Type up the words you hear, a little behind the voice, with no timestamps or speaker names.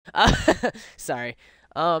Sorry.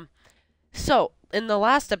 Um, so in the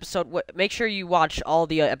last episode, make sure you watch all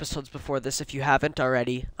the episodes before this if you haven't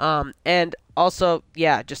already. And also,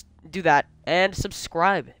 yeah, just do that and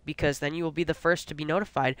subscribe because then you will be the first to be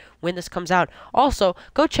notified when this comes out. Also,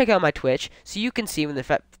 go check out my Twitch so you can see when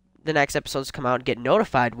the next episodes come out and get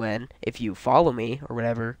notified when if you follow me or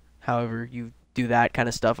whatever, however you do that kind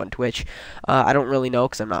of stuff on Twitch. I don't really know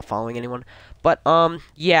because I'm not following anyone. But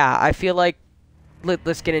yeah, I feel like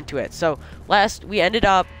let's get into it. So last we ended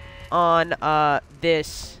up on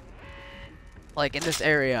this, like in this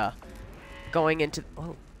area, going into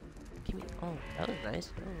give me that was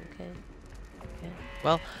nice. Oh, okay. Okay.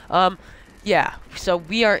 Well, yeah. So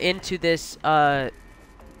we are into this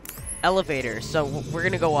elevator. So we're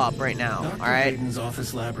gonna go up right now. Dr. All right. Hayden's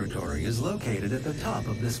office laboratory is located at the top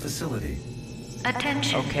of this facility.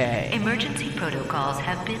 Attention. Okay. Emergency protocols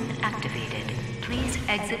have been activated. Please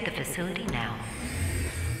exit the facility now.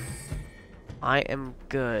 I am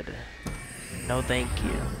good. No, thank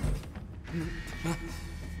you.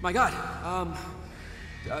 My God,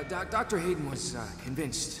 Dr. Hayden was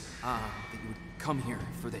convinced that you would come here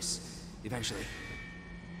for this eventually.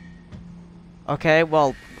 Okay,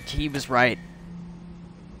 well, he was right.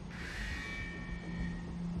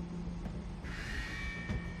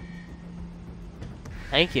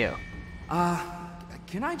 Thank you.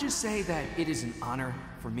 Can I just say that it is an honor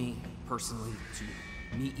for me personally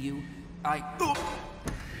to meet you?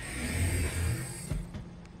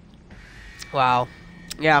 Wow.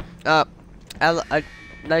 Yeah.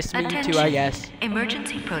 Nice to meet you too, I guess.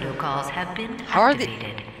 Emergency protocols have been How are they-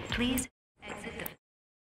 activated. Please exit the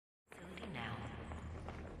facility now.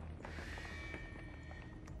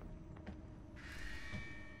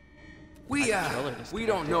 We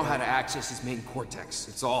don't know how to access his main cortex.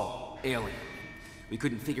 It's all alien. We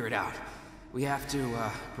couldn't figure it out. We have to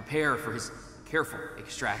prepare for his careful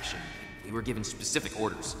extraction. We were given specific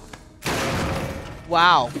orders.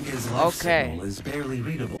 Wow. His life Okay. signal is barely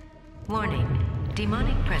readable. Warning.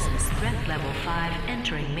 Demonic presence threat level 5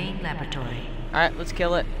 entering main laboratory. Alright, let's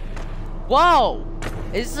kill it. Whoa!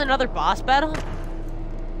 Is this another boss battle?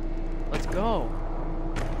 Let's go.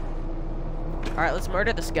 Alright, let's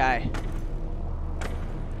murder this guy.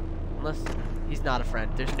 Unless he's not a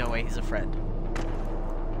friend. There's no way he's a friend.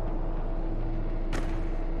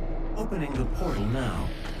 Opening the portal now.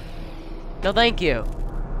 No, thank you.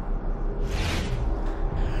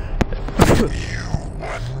 You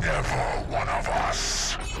were never one of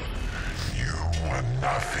us. You were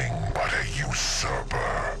nothing but a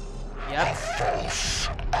usurper. A Yep. false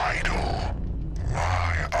idol.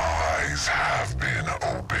 My eyes have been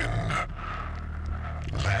opened.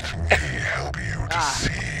 Let me help you to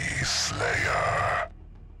see, Slayer.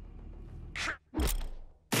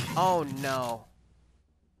 Oh no.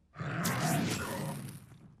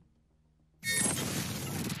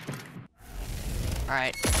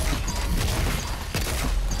 Alright.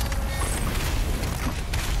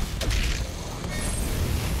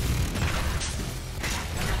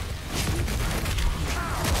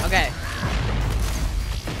 Okay.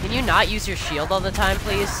 Can you not use your shield all the time,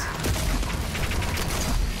 please?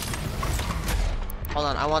 Hold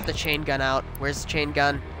on, I want the chain gun out. Where's the chain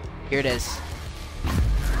gun? Here it is.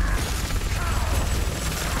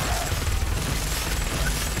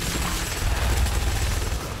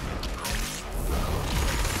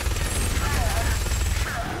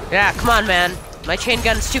 Yeah, come on, man. My chain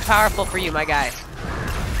gun's too powerful for you, my guy.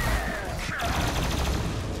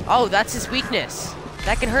 Oh, that's his weakness.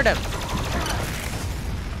 That can hurt him.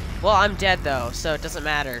 Well, I'm dead, though, so it doesn't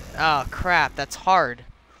matter. Oh, crap. That's hard.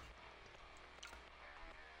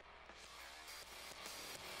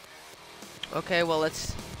 Okay, well,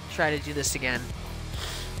 let's try to do this again.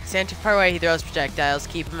 Stand too far away, he throws projectiles.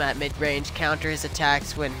 Keep him at mid-range. Counter his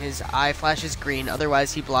attacks when his eye flashes green.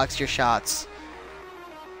 Otherwise, he blocks your shots.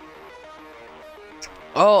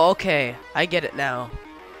 Oh, okay. I get it now.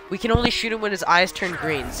 We can only shoot him when his eyes turn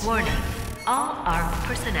greens. Warning. All armed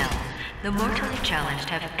personnel, the mortally challenged,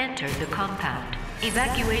 have entered the compound.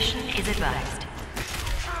 Evacuation is advised.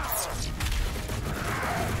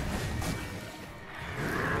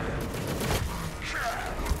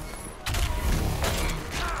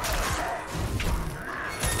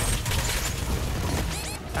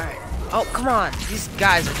 Alright. Oh, come on. These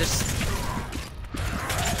guys are just...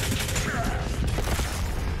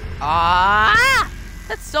 Ah!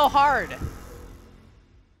 That's so hard.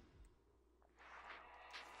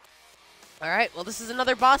 Alright, well, this is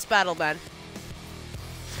another boss battle, then.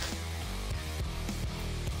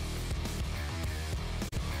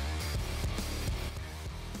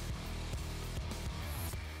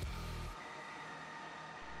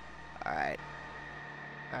 Alright.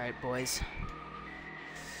 Alright, boys.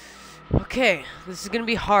 Okay, this is gonna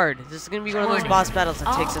be hard. This is gonna be one of those boss battles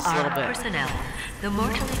that takes us a little bit. Personnel, the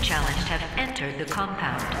mortally challenged have entered the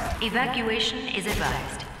compound. Evacuation is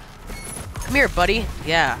advised. Come here, buddy.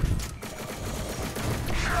 Yeah.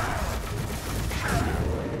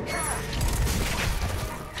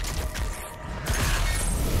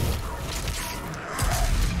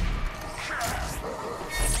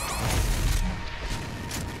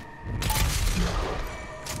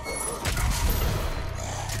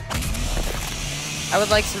 I would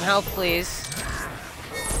like some help, please.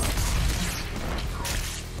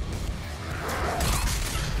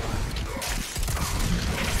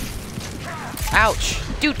 Ouch.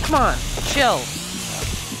 Dude, come on. Chill.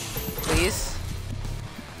 Please.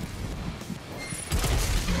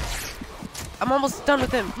 I'm almost done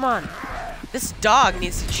with him. Come on. This dog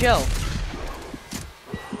needs to chill.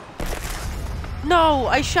 No,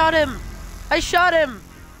 I shot him. I shot him.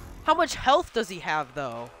 How much health does he have,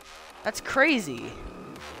 though? That's crazy.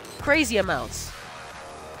 Crazy amounts.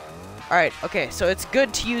 Alright, okay, so it's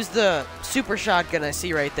good to use the super shotgun I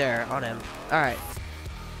see right there on him. Alright.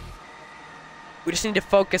 We just need to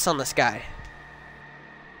focus on this guy.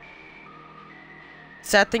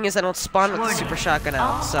 Sad thing is I don't spawn with the super shotgun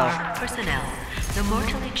out, so... All personnel, the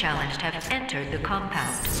mortally challenged have entered the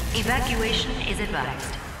compound. Evacuation is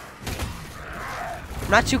advised.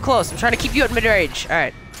 I'm not too close. I'm trying to keep you at mid-range.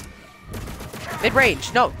 Alright.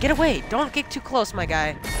 Mid-range. No, get away. Don't get too close, my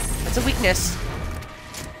guy. That's a weakness.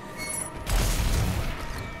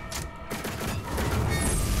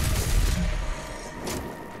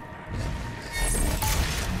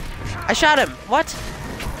 I shot him. What?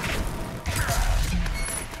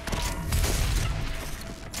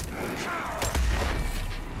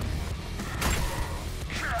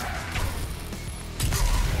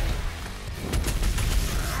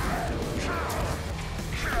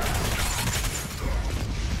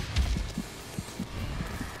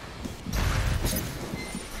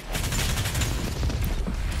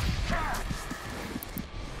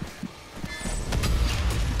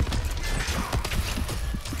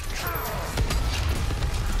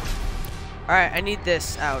 Alright, I need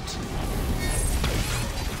this out.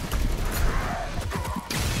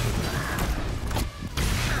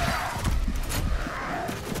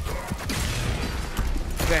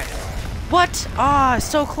 Okay. What? Ah,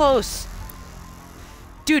 so close.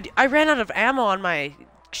 Dude, I ran out of ammo on my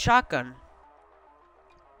shotgun.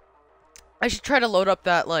 I should try to load up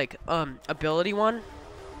that, like, ability one.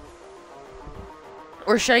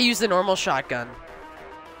 Or should I use the normal shotgun?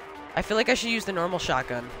 I feel like I should use the normal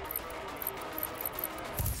shotgun.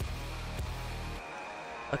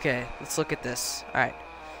 Okay, let's look at this. Alright.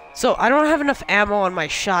 So, I don't have enough ammo on my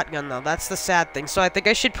shotgun, though. That's the sad thing. So, I think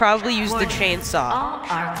I should probably use the chainsaw. All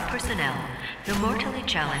armed personnel, the mortally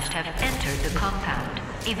challenged have entered the compound.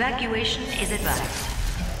 Evacuation is advised.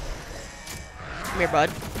 Come here, bud.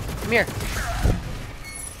 Come here.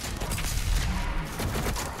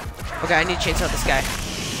 Okay, I need to chainsaw this guy.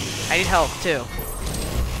 I need help, too.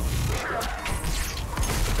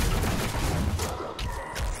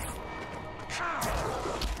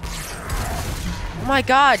 Oh my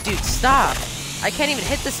god, dude, stop. I can't even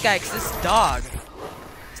hit this guy because this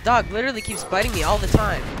dog literally keeps biting me all the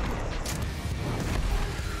time.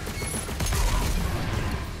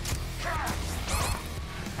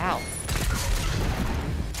 Ow.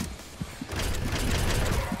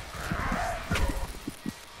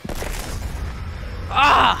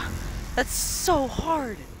 Ah! That's so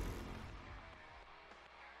hard.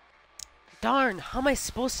 Darn, how am I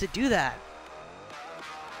supposed to do that?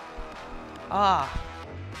 Ah.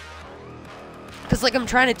 Because, like, I'm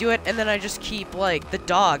trying to do it, and then I just keep, like, the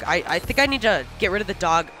dog. I think I need to get rid of the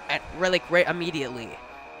dog, right immediately.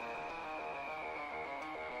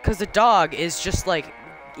 Because the dog is just, like,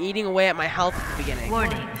 eating away at my health at the beginning.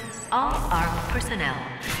 Warning. All armed personnel,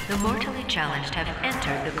 the mortally challenged have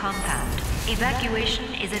entered the compound.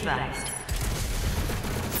 Evacuation is advised.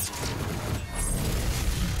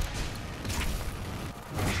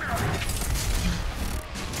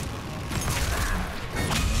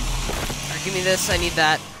 Give me this, I need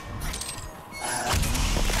that.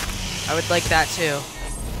 I would like that too.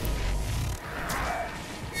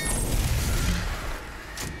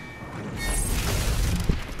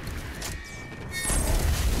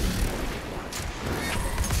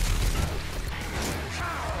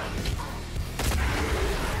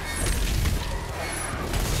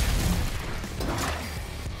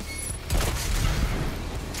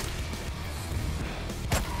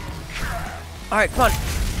 Alright, come on.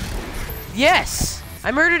 Yes!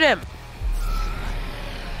 I murdered him!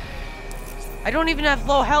 I don't even have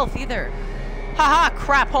low health either. Haha,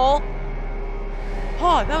 crap hole!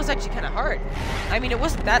 Oh, that was actually kind of hard. I mean, it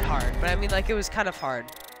wasn't that hard, but I mean, like, it was kind of hard.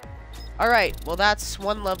 Alright, well, that's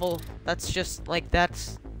one level. That's just, like,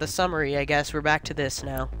 that's the summary, I guess. We're back to this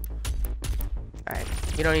now. Alright,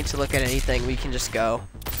 we don't need to look at anything. We can just go.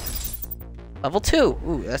 Level 2!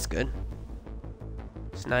 Ooh, that's good.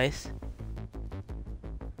 It's nice.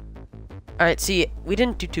 Alright, see, we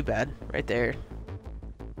didn't do too bad right there.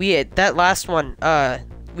 That last one,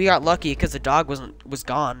 we got lucky because the dog was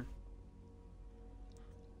gone.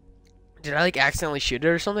 Did I, like, accidentally shoot it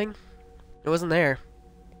or something? It wasn't there.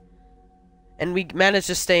 And we managed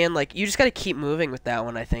to stay in, like, you just gotta keep moving with that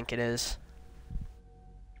one, I think it is.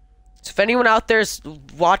 So if anyone out there's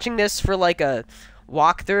watching this for, like, a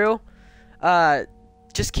walkthrough,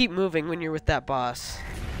 just keep moving when you're with that boss.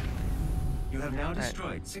 You have now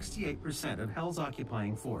destroyed 68% of Hell's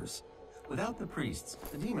occupying force. Without the priests,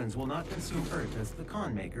 the demons will not consume Earth as the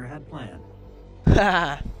con maker had planned.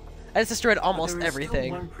 Haha. I just destroyed almost But there is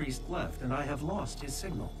everything. Still one priest left, and I have lost his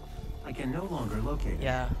signal. I can no longer locate him.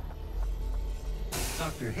 Yeah.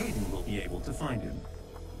 Dr. Hayden will be able to find him.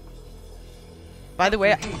 By the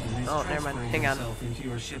way, Dr. Hayden is oh, never mind. transferring Hang on. himself into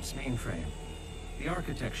your ship's mainframe. The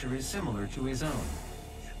architecture is similar to his own.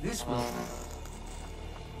 This will...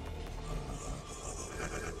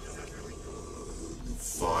 The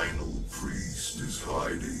final priest is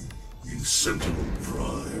hiding in Sentinel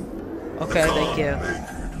Prime. Okay, thank you. The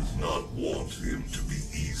Maker does not want him to be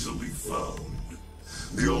easily found.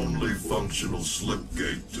 The only functional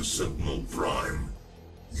slipgate to Sentinel Prime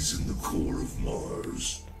is in the core of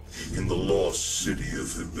Mars, in the lost city of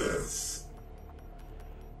Hebeth.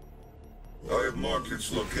 I have marked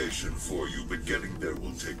its location for you, but getting there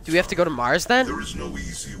will take time. Do we have to go to Mars then? There is no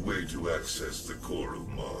easy way to access the core of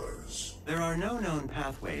Mars. There are no known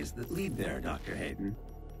pathways that lead there, Dr. Hayden.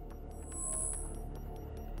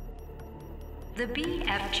 The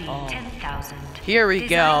BFG 10,000. Here we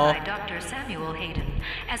go. Designed by Dr. Samuel Hayden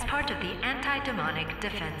as part of the anti-demonic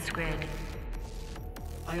defense grid.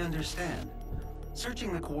 I understand.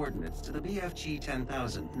 Searching the coordinates to the BFG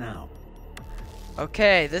 10,000 now.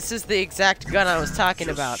 Okay, this is the exact gun I was talking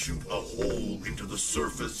Just about. shoot a hole into the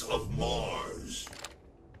surface of Mars.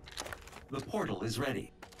 The portal is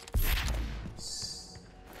ready.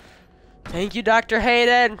 Thank you, Dr.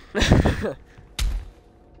 Hayden. Let's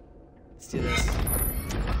do this.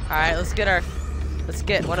 Alright, let's get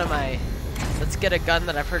a gun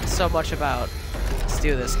that I've heard so much about. Let's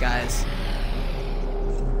do this, guys.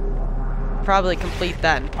 Probably complete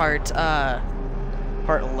that in part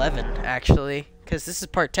 11, actually. Because this is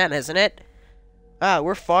part 10, isn't it? Ah,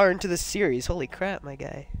 we're far into the series. Holy crap, my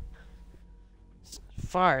guy. It's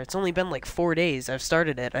far. It's only been like 4 days. I've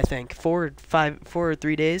started it, I think. 4 or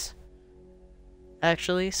 3 days.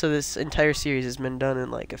 Actually, so this entire series has been done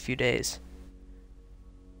in like a few days.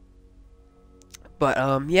 But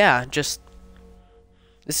yeah, just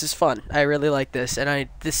this is fun. I really like this, and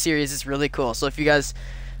this series is really cool. So if you guys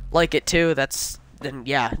like it too, then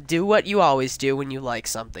yeah, do what you always do when you like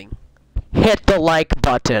something. Hit the like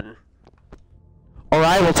button, or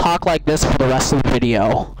I will talk like this for the rest of the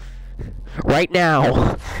video. Right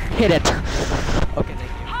now, hit it. Okay, thank you.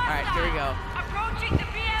 All right, here we go. Approaching the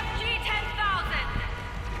BFG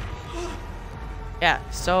 10,000. Yeah,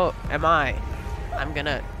 so am I. I'm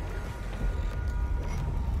gonna.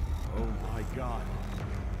 Oh my god.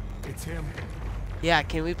 It's him. Yeah,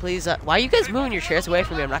 can we please? Why are you guys moving your chairs away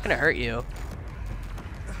from me? I'm not gonna hurt you.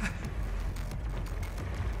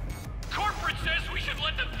 Corporate says we should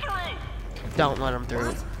let them through. Don't let them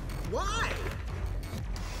through. Why?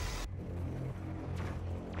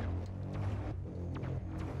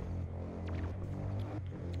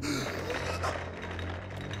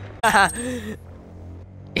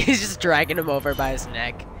 He's just dragging him over by his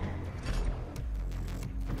neck.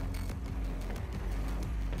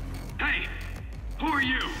 Hey, who are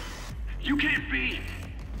you? You can't be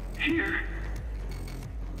here.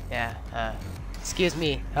 Yeah, excuse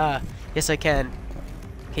me. Yes I can.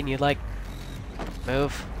 Can you, like,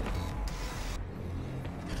 move?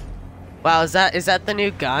 Wow, is that the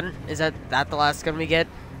new gun? Is that the last gun we get?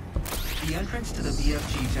 The entrance to the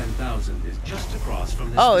BFG 10,000 is just across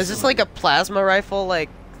from this Oh, is this facility. like a plasma rifle, like,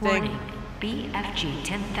 thing? Warning. BFG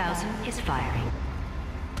 10,000 is firing.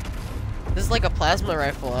 This is like a plasma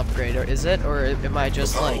rifle upgrade, or is it? Or am I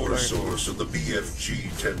just The like... power or- source of the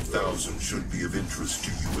BFG 10,000 should be of interest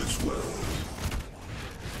to you as well.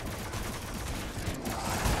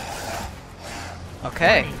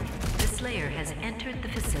 Okay. Warning. The Slayer has entered the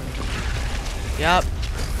facility. Yep.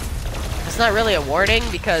 It's not really a warning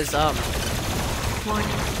because, Warning.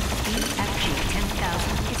 BFG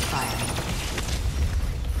 10,000 is firing.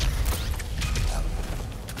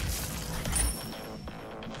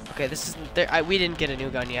 Okay, this isn't there. We didn't get a new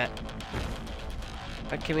gun yet.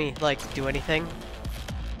 Can we like do anything?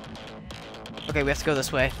 Okay, we have to go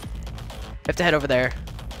this way. We have to head over there.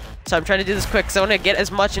 So I'm trying to do this quick because I want to get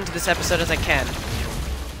as much into this episode as I can.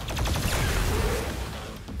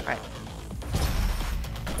 Alright.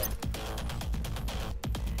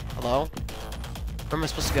 Hello? Where am I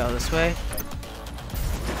supposed to go? This way?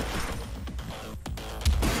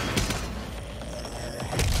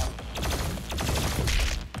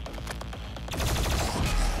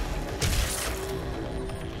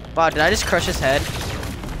 Wow, did I just crush his head?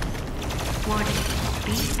 Warning,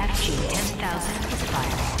 BFG 10,000 is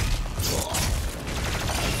firing.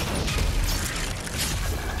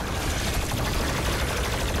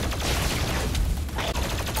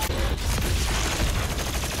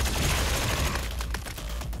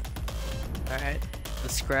 Alright,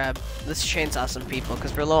 let's grab, let's chainsaw some people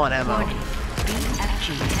because we're low on ammo. Warning,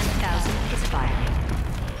 BFG 10,000 is firing.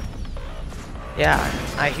 Yeah,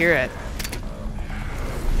 I hear it.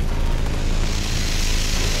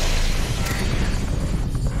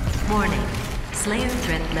 Warning, Slayer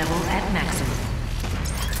threat level at maximum.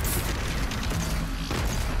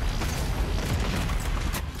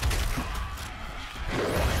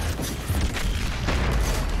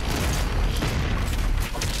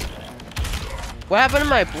 What happened to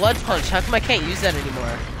my blood punch? How come I can't use that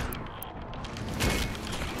anymore?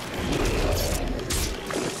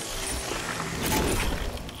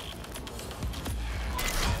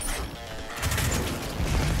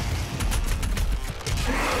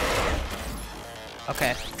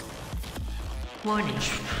 Okay. Warning,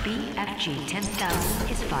 BFG 10,000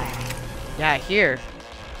 is firing. Yeah, here.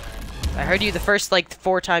 I heard you the first, like,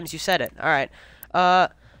 4 times you said it. Alright.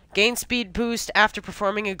 Gain speed boost after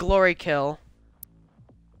performing a glory kill.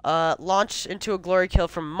 Launch into a glory kill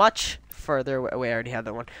from much further away. I already had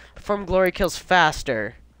that one. Perform glory kills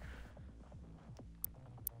faster.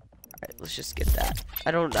 Alright, let's just get that.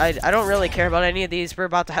 I don't really care about any of these. We're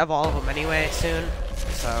about to have all of them anyway soon.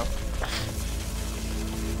 So...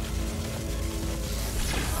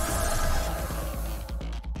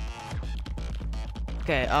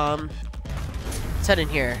 Okay, let's head in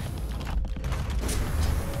here.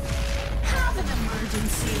 Have an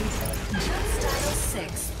emergency. Just dial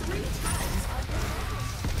 6 3 times.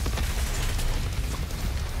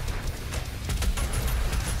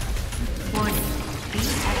 Warning,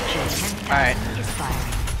 BFG 10,000 Alright. is firing.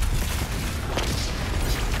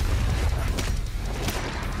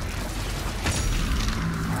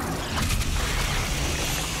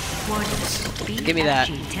 Warning, Give me that.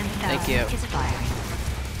 BFG 10,000 Thank you. is firing.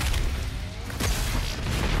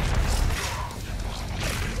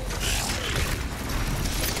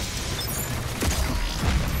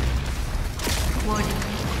 Warning,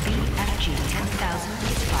 BFG 10,000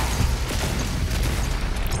 is firing.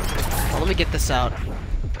 Well, let me get this out.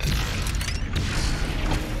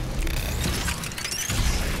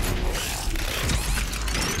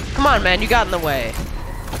 Come on, man, you got in the way.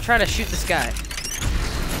 I'm trying to shoot this guy.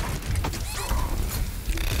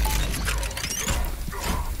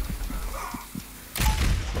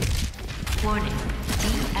 Warning,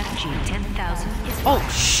 BFG 10,000 is Oh, firing.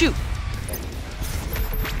 shoot!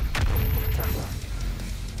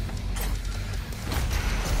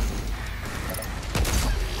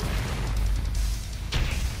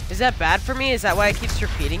 Is that bad for me? Is that why it keeps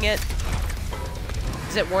repeating it?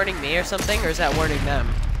 Is it warning me or something, or is that warning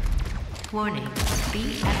them? Warning,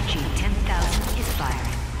 BFG 10,000 is firing.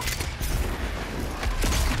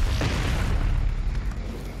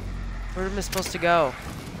 Where am I supposed to go?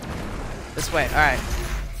 This way, alright.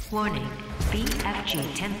 Warning,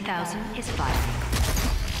 BFG 10,000 is firing.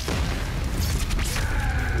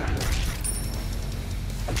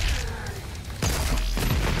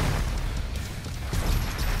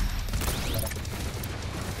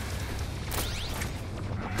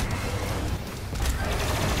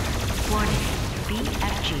 Warning,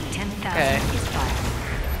 BFG 10,000 Okay. is firing.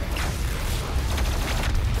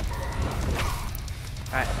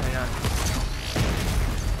 Alright, hang on.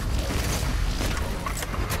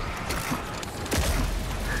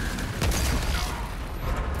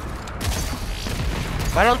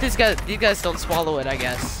 Why don't these guys don't swallow it, I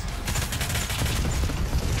guess.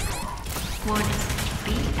 Warning,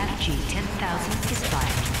 BFG 10,000 is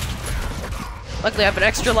firing. Luckily I have an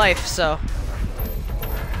extra life, so.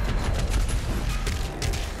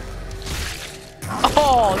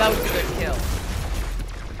 Oh, that was a good kill.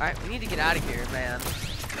 Alright, we need to get out of here, man.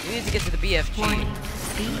 We need to get to the BFG. Warning,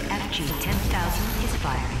 BFG 10,000 is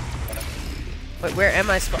firing. Wait, where am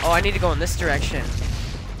I supposed? Oh, I need to go in this direction.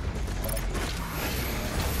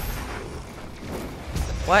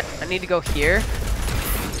 What? I need to go here?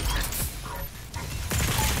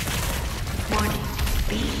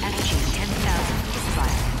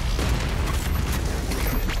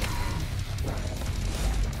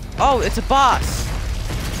 Oh, it's a boss.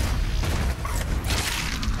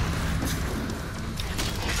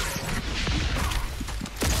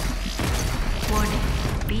 Warning.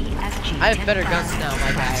 BFG. I have better guns now,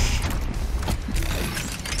 my guy.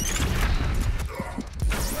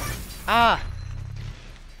 Ah.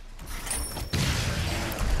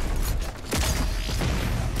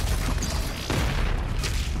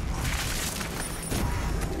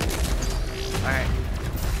 Alright.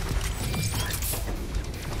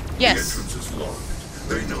 Yes. The entrance is locked.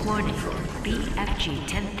 They know Warning. we're trying. BFG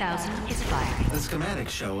 10,000 is firing. The schematics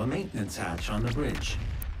show a maintenance hatch on the bridge.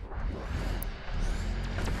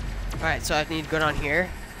 Alright, so I need to go down here.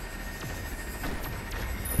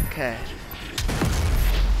 Okay.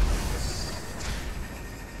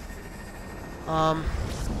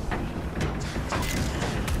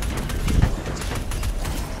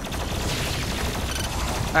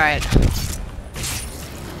 Alright.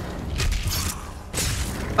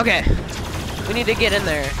 Okay. We need to get in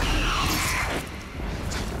there.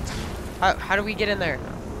 How do we get in there?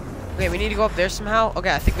 Okay, we need to go up there somehow.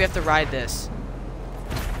 Okay, I think we have to ride this.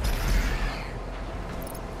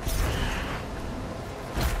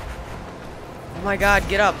 Oh my god,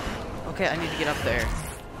 get up. Okay, I need to get up there.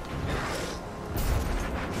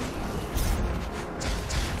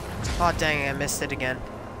 Oh dang, I missed it again.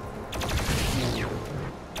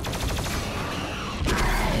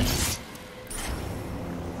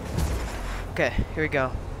 Okay, here we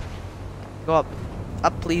go. Go up.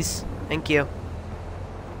 Up, please. Thank you.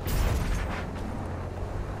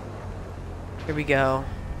 Here we go.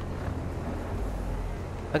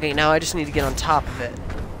 Okay, now I just need to get on top of it.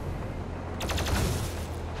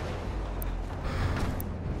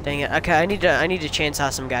 Dang it. Okay, I need to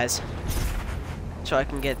chainsaw some guys. So I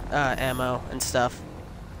can get ammo and stuff.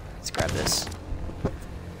 Let's grab this.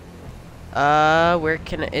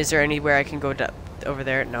 Is there anywhere I can go over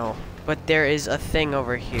there? No. But there is a thing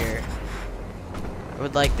over here. I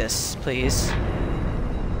would like this, please.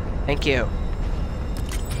 Thank you.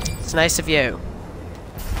 It's nice of you.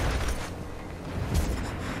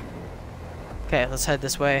 Okay, let's head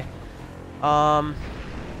this way. Let's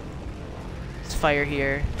fire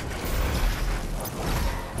here.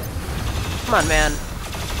 Come on, man.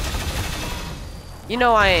 You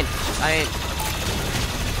know I ain't.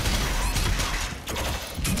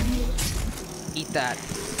 Eat that.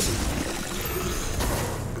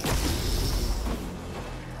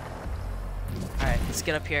 Alright, let's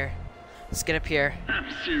get up here. Let's get up here. I'm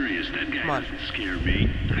serious, that guy Come on. doesn't scare me.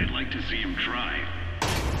 I'd like to see him try.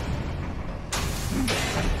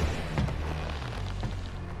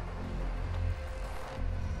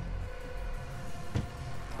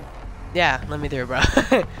 Yeah, let me through, bro.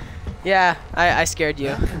 Yeah, I scared you.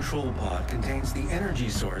 That control pod contains the energy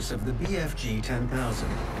source of the BFG 10,000.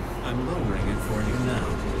 I'm lowering it for you now.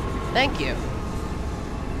 Thank you.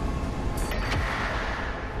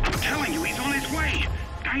 I'm telling you, he's on his way.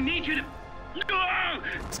 I need you to... No!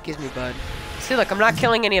 Excuse me, bud. See, look, I'm not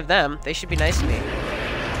killing any of them. They should be nice to me.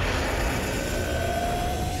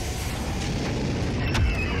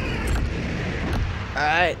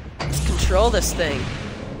 Alright, let's control this thing.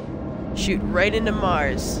 Shoot right into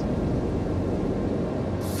Mars.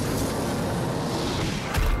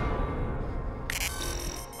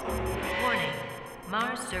 Warning.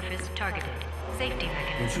 Mars surface targeted. Safety Would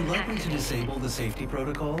mechanism you like me to activated. disable the safety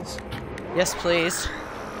protocols? Yes, please.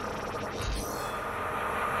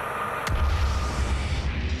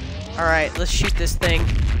 Alright, let's shoot this thing.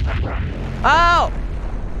 Oh!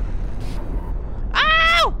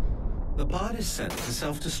 Ow! The pod is set to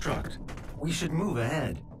self-destruct. We should move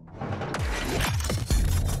ahead.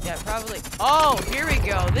 Yeah, probably. Oh, here we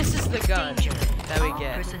go. This is the gun Danger. that we All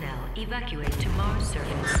get. personnel evacuate to Mars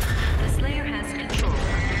surface. The Slayer has control of the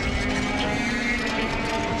BFG.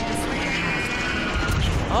 The Slayer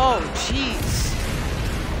has Oh, jeez.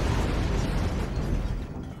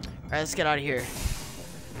 Alright, let's get out of here.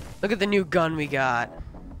 Look at the new gun we got.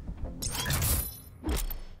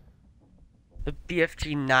 The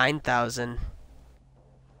BFG 9000.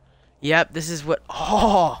 Yep, this is what...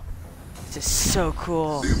 Oh! This is so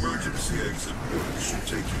cool. The emergency exit port should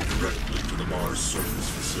take you directly to the Mars surface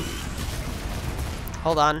facility.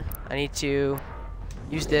 Hold on. I need to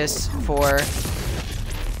use this for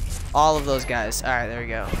all of those guys. Alright, there we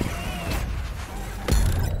go.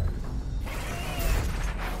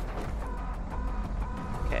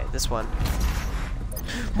 Okay, this one.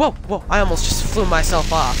 Whoa, whoa, I almost just flew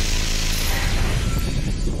myself off.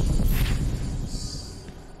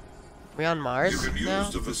 We on Mars You can now?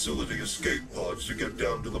 use the facility escape pods to get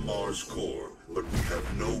down to the Mars core, but we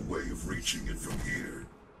have no way of reaching it from here.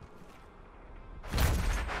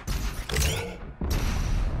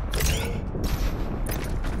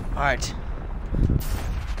 Alright.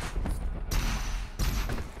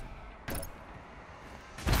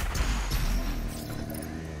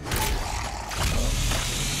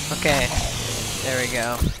 Okay. There we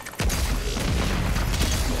go.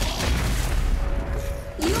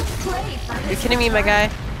 You played for You this kidding me, my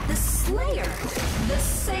guy? The Slayer, the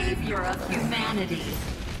savior of humanity.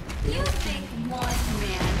 You think one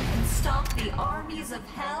man can stop the armies of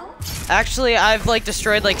hell? Actually, I've like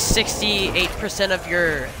destroyed like 68% of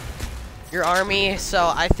your army, so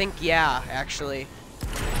I think yeah, actually.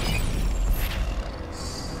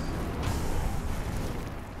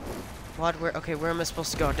 What? Where? Okay, where am I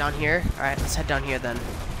supposed to go? Down here? All right, let's head down here then.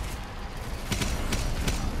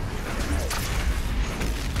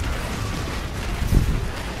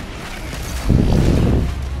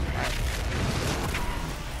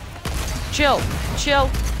 Chill, chill,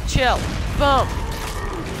 chill. Boom.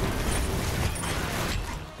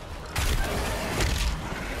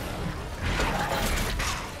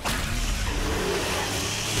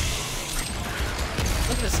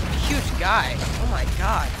 Look at this huge guy. Oh my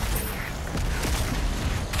god.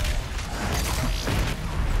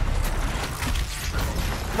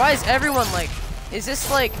 Why is everyone like... Is this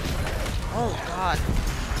like... Oh god.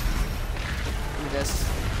 Give me this.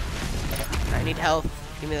 I need health.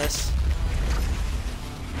 Give me this.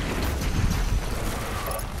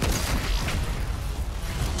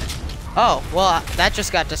 Oh, well, that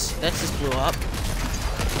just got that just blew up.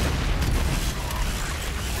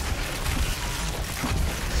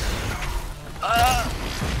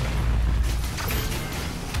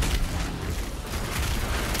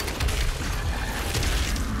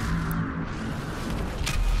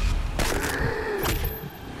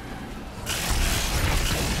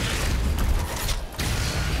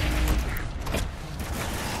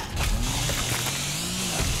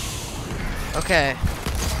 Okay.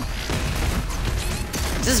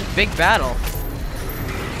 This is a big battle.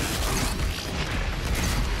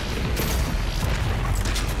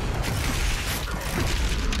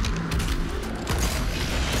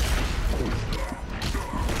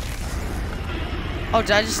 Oh,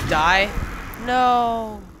 did I just die?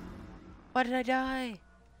 No. Why did I die?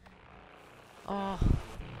 Oh.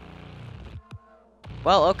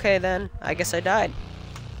 Well, okay then. I guess I died.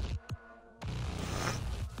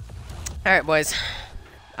 Alright, boys.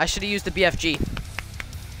 I should have used the BFG.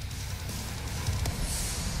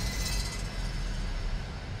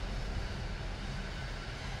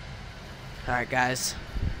 Alright, guys.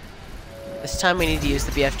 This time we need to use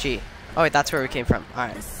the BFG. Oh, wait, that's where we came from.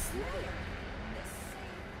 Alright.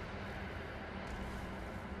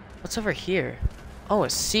 What's over here? Oh,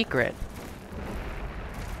 a secret.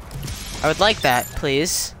 I would like that,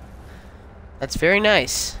 please. That's very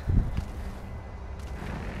nice.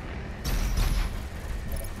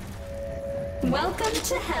 Welcome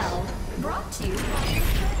to hell. Brought to you by your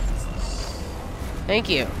friends. Thank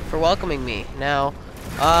you for welcoming me. Now,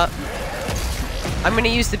 I'm gonna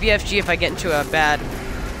use the BFG if I get into a bad...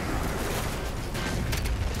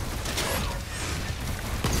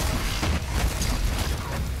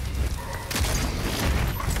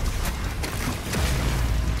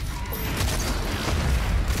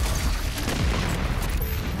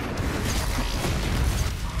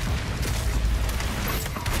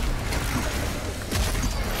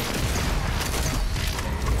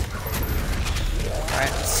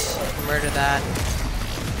 Alright, let's murder that.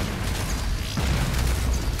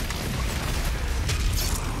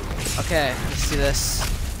 Okay, let's do this.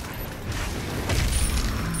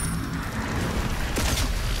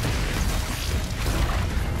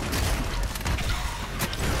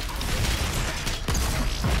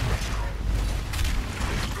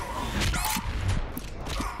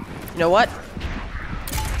 You know what?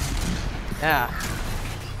 Yeah.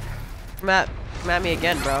 Come at me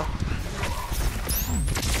again, bro.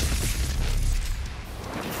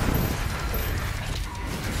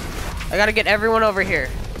 I gotta get everyone over here.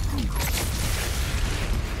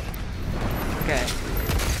 Okay.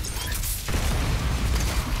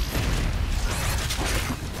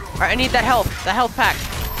 Alright, I need that health pack.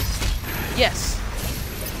 Yes.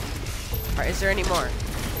 Alright, is there any more?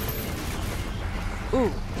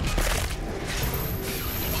 Ooh.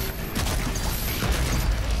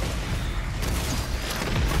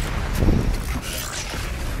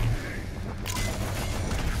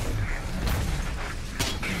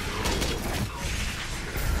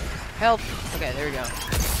 Help. Okay, there we go.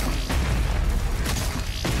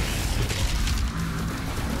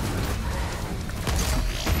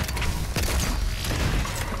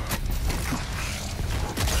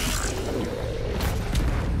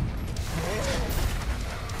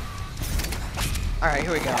 Alright,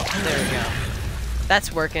 here we go. There we go.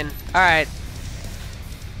 That's working. Alright.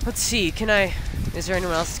 Let's see, is there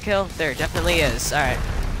anyone else to kill? There definitely is. Alright.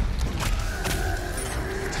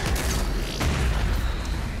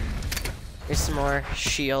 Here's some more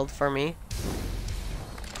shield for me.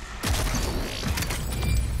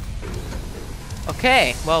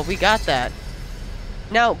 Okay, well, we got that.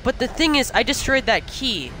 Now, but the thing is, I destroyed that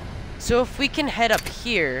key. So if we can head up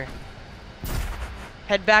here,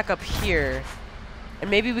 head back up here, and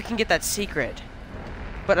maybe we can get that secret.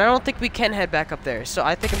 But I don't think we can head back up there, so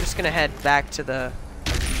I think I'm just gonna head back to the...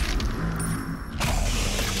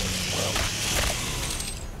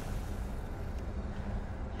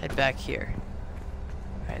 Head back here.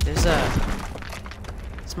 Alright, there's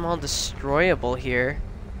a small destroyable here.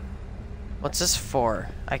 What's this for?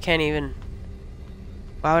 I can't even...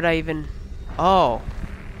 Why would I even... Oh.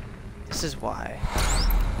 This is why.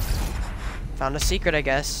 Found a secret, I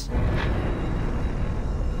guess.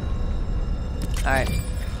 Alright.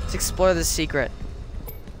 Let's explore this secret.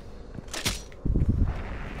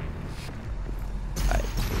 Alright.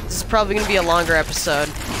 This is probably going to be a longer episode.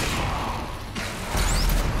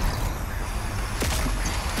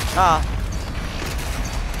 Ah.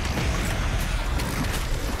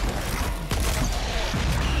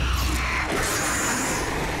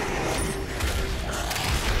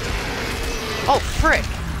 Oh, frick!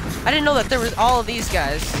 I didn't know that there was all of these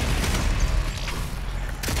guys.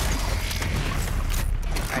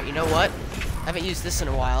 Alright, you know what? I haven't used this in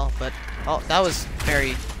a while, but... Oh, that was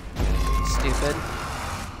very stupid.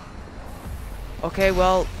 Okay,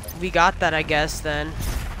 well, we got that, I guess, then.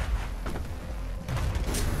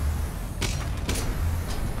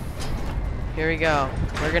 Here we go.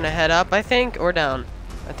 We're gonna head up, I think, or down.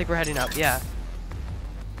 I think we're heading up, yeah.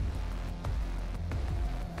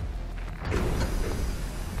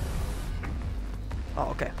 Oh,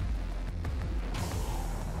 okay.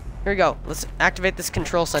 Here we go. Let's activate this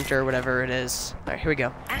control center or whatever it is. Alright, here we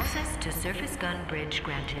go. Access to surface gun bridge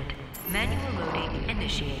granted. Manual loading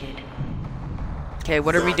initiated. Okay,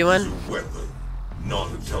 what are we doing? That is a weapon, not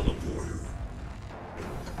a teleporter.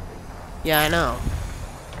 Yeah, I know.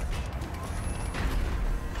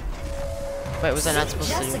 Wait, was I not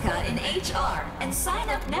supposed to? Jessica in HR and sign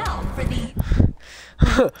up now for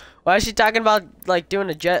the... Why is she talking about, like,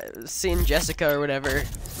 doing seeing Jessica or whatever?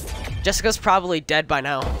 Jessica's probably dead by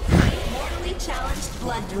now. Mortally challenged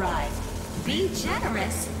blood drive. Be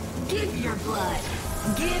generous. Give your blood.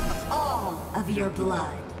 Give all of your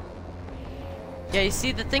blood. Yeah, you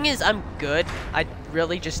see, the thing is, I'm good. I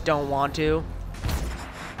really just don't want to.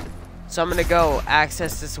 So I'm gonna go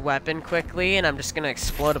access this weapon quickly, and I'm just gonna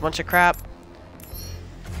explode a bunch of crap.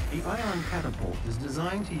 The ion catapult is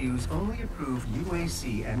designed to use only approved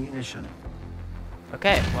UAC ammunition.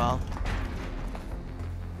 Okay, well.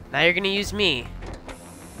 Now you're gonna use me.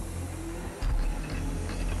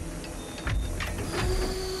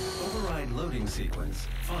 Override loading sequence.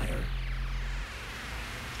 Fire.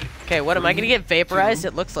 Okay, what am I gonna get vaporized?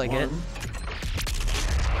 It looks like it.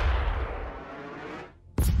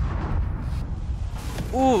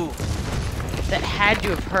 Ooh, that had to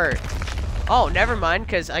have hurt. Oh, never mind,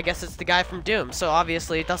 because I guess it's the guy from Doom, so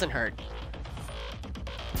obviously it doesn't hurt.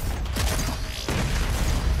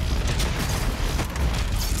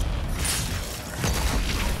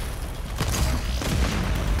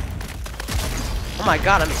 Oh my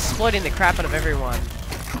god, I'm exploiting the crap out of everyone.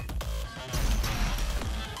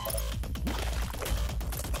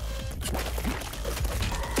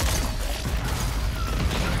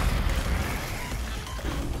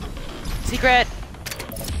 Secret!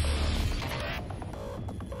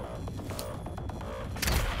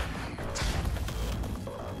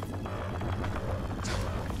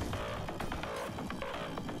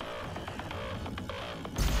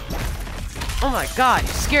 Oh my god, you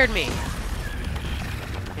scared me!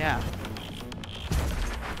 Yeah.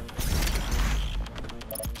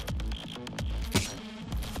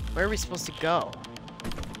 Where are we supposed to go?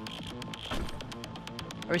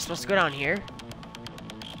 Are we supposed to go down here?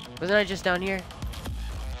 Wasn't I just down here?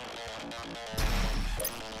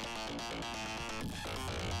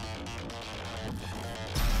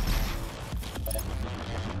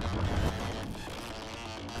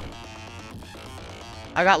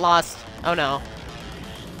 I got lost. Oh no.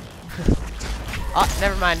 Oh,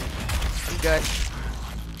 never mind. I'm good.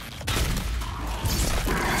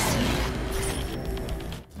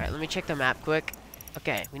 Alright, let me check the map quick.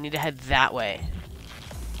 Okay, we need to head that way.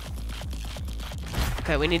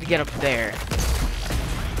 Okay, we need to get up there.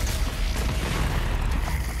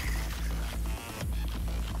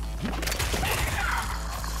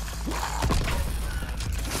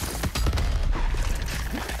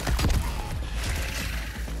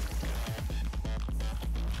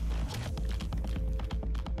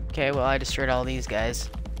 Okay, well, I destroyed all these guys.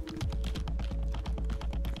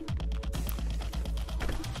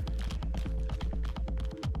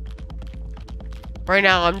 Right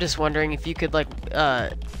now, I'm just wondering if you could, like,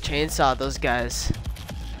 chainsaw those guys.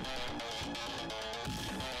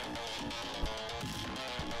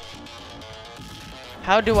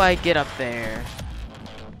 How do I get up there?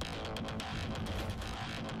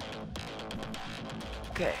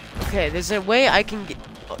 Okay, okay, there's a way I can get...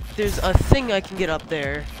 There's a thing I can get up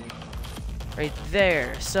there. Right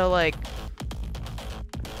there. So, like...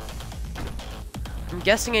 I'm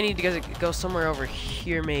guessing I need to go somewhere over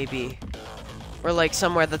here, maybe. Or, like,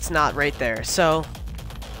 somewhere that's not right there. So...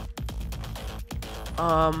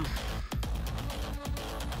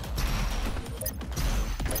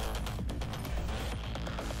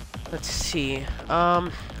 Let's see.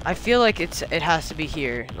 I feel like it has to be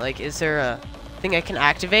here. Like, is there a thing I can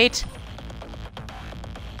activate?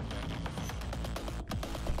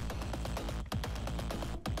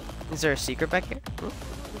 Is there a secret back here?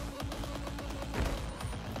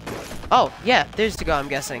 Oh, yeah, there's to go, I'm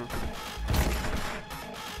guessing.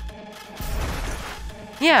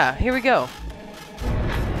 Yeah, here we go.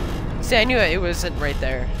 See, I knew it wasn't right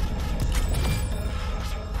there.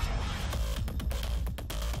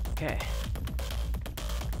 Okay.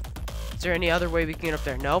 Is there any other way we can get up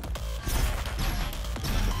there? Nope.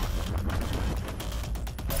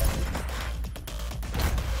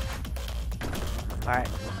 Alright,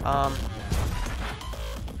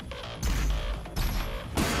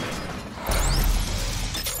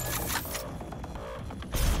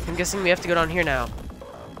 I'm guessing we have to go down here now.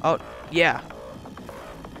 Oh, yeah.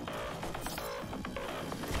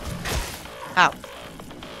 Ow.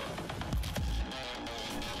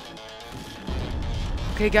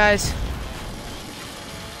 Okay, guys.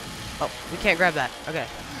 Oh, we can't grab that. Okay.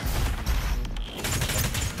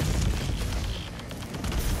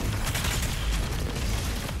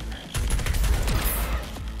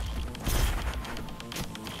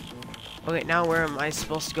 Okay, now where am I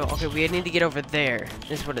supposed to go? Okay, we need to get over there,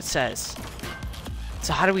 is what it says.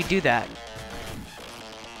 So how do we do that?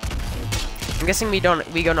 I'm guessing we go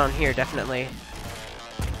down here, definitely.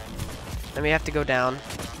 Then we have to go down.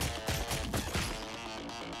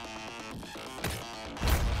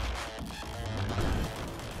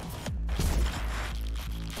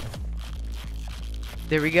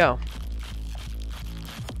 There we go.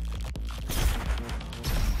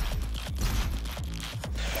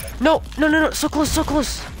 No, no, no, no, so close, so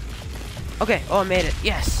close. Okay, oh, I made it,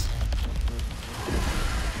 yes.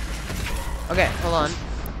 Okay, hold on.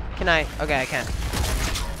 Can I? Okay, I can.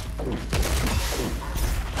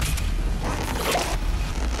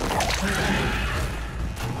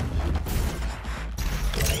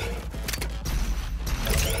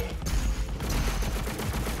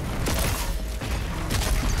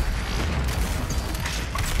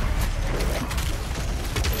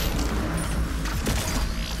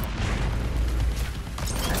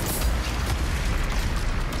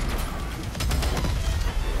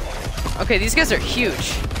 Okay, these guys are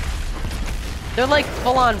huge. They're like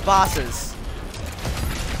full-on bosses.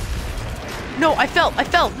 No, I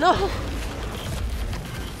fell, no!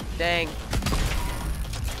 Dang.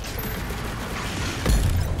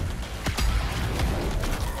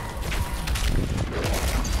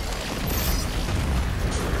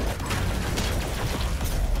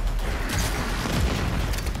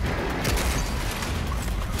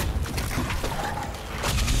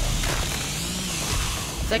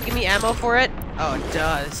 Does that give me ammo for it? Oh, it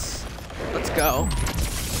does. Let's go.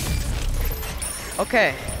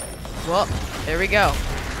 Okay. Well, there we go.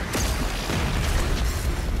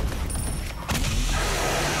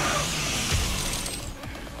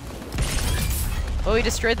 Well, we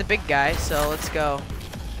destroyed the big guy, so let's go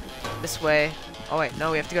this way. Oh, wait,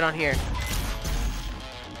 no, we have to go down here.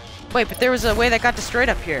 Wait, but there was a way that got destroyed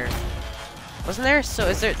up here. Wasn't there?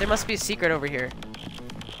 So there must be a secret over here.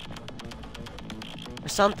 Or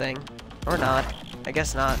something. Or not. I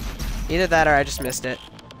guess not. Either that or I just missed it.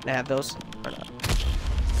 Can I have those? Or not?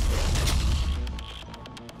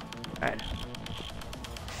 Alright.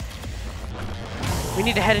 We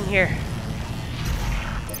need to head in here.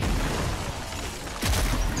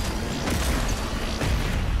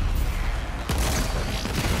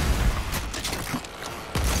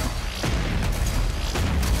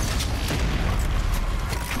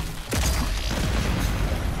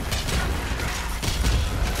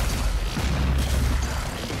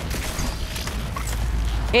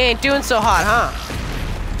 He ain't doing so hot, huh?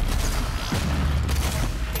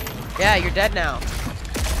 Yeah, you're dead now.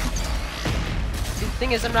 See, the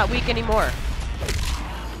thing is, I'm not weak anymore.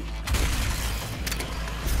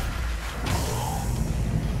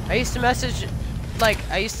 I used to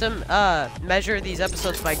measure these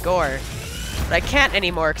episodes by gore, but I can't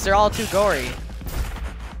anymore because they're all too gory.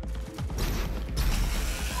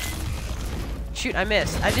 Shoot, I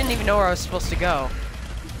missed. I didn't even know where I was supposed to go.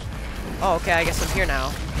 Oh, okay, I guess I'm here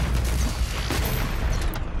now.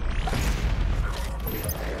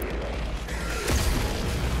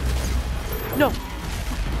 No!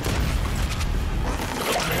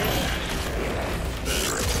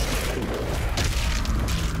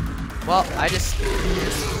 Well, I just...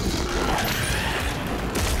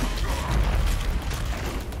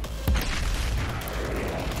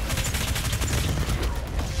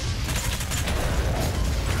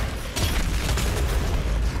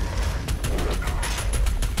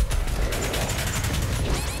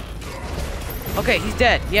 Okay, he's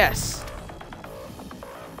dead. Yes.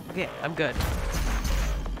 Okay, I'm good.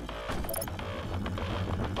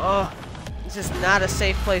 Oh, this is not a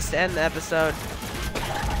safe place to end the episode.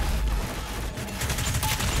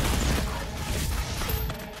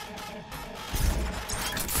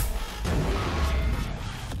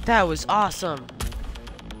 That was awesome.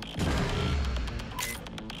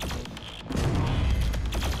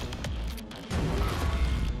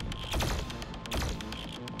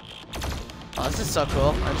 Oh, this is so cool.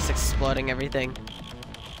 I'm just exploding everything.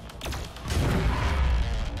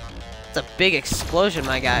 It's a big explosion,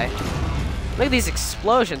 my guy. Look at these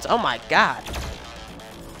explosions. Oh my god.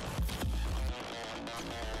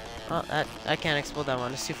 Oh, I can't explode that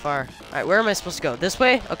one. It's too far. Alright, where am I supposed to go? This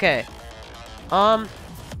way? Okay.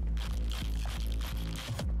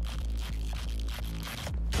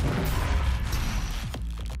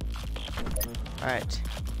 Alright.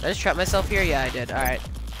 Did I just trap myself here? Yeah, I did. Alright.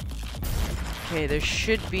 Okay, there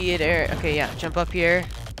should be an area. Okay, yeah. Jump up here.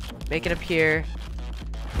 Make it up here.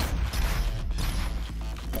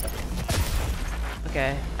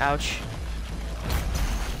 Okay. Ouch.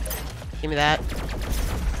 Give me that.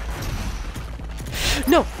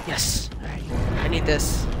 No! Yes! Alright. I need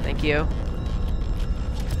this. Thank you.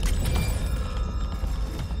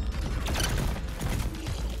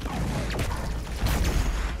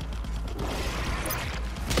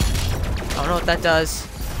 I don't know what that does.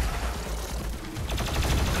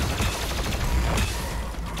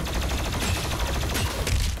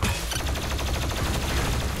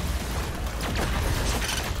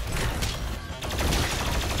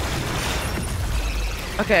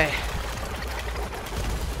 Okay.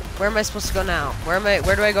 Where am I supposed to go now? Where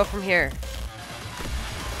do I go from here?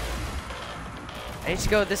 I need to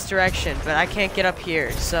go this direction, but I can't get up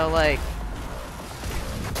here. So like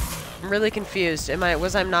I'm really confused.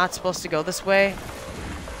 Was I not supposed to go this way?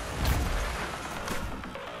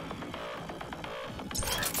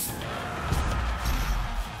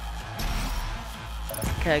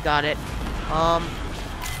 Okay, I got it.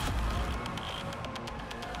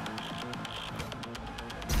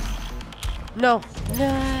 No.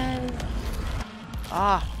 No.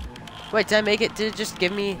 Ah. Wait, did I make it? Did it just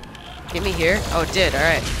give me here? Oh, it did. All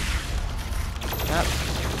right. Yep.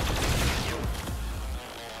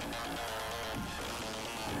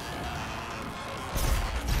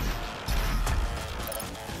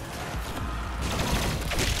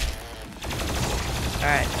 All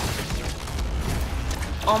right.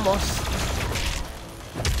 Almost.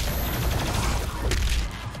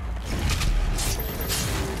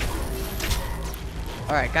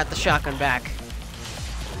 Alright, got the shotgun back.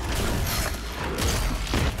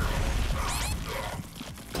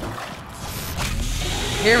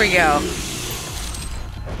 Here we go.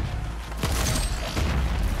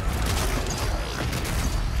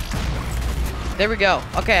 There we go.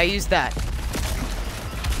 Okay, I used that.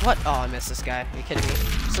 What? Oh, I missed this guy. Are you kidding me?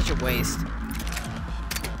 Such a waste.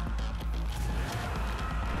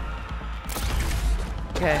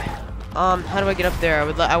 Okay. How do I get up there?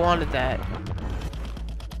 I wanted that.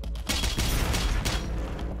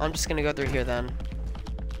 I'm just gonna go through here then.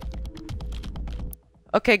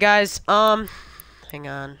 Okay, guys, hang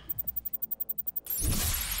on.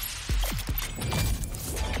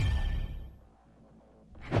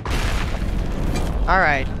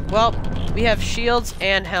 Alright, well, we have shields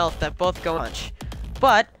and health that both go much.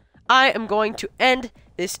 But I am going to end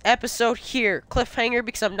this episode here. Cliffhanger,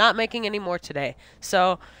 because I'm not making any more today.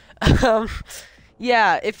 So,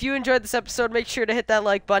 yeah, if you enjoyed this episode, make sure to hit that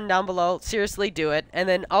like button down below. Seriously, do it. And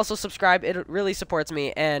then also subscribe. It really supports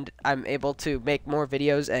me, and I'm able to make more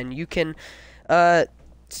videos, and you can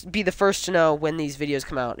be the first to know when these videos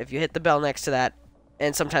come out if you hit the bell next to that.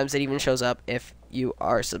 And sometimes it even shows up if you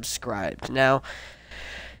are subscribed. Now,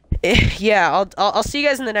 yeah, I'll see you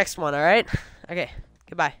guys in the next one, all right? Okay,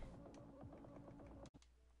 goodbye.